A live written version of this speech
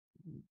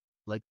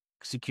like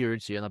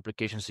security and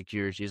application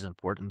security is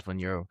important when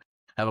you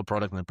have a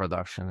product in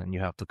production and you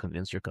have to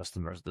convince your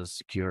customers that it's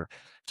secure.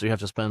 So you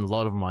have to spend a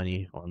lot of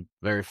money on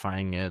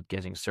verifying it,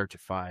 getting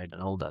certified,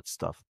 and all that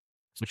stuff.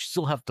 But you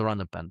still have to run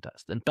a pen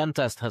test. And pen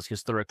test has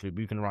historically,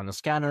 you can run a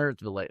scanner,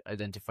 it will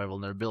identify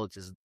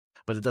vulnerabilities,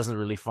 but it doesn't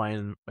really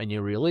find any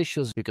real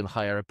issues. You can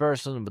hire a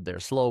person, but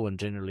they're slow and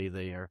generally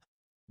they are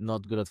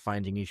not good at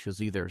finding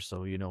issues either.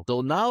 So,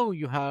 so now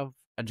you have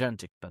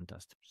agentic pen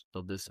testers.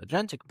 So this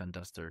agentic pen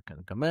tester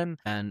can come in,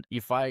 and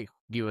if I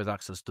give it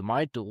access to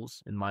my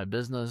tools in my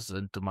business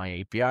and to my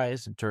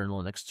APIs, internal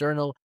and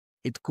external,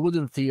 it could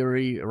in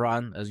theory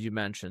run, as you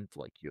mentioned,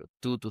 like your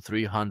 200 to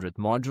 300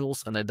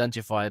 modules and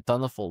identify a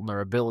ton of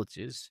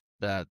vulnerabilities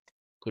that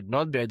could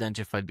not be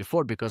identified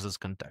before because it's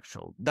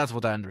contextual. That's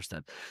what I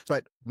understand.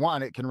 But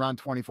one, it can run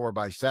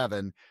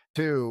 24/7.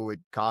 Two, it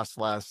costs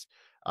less.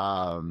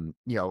 And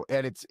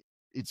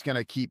it's going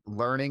to keep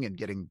learning and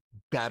getting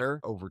better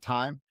over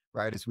time,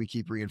 right? As we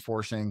keep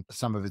reinforcing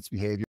some of its behavior.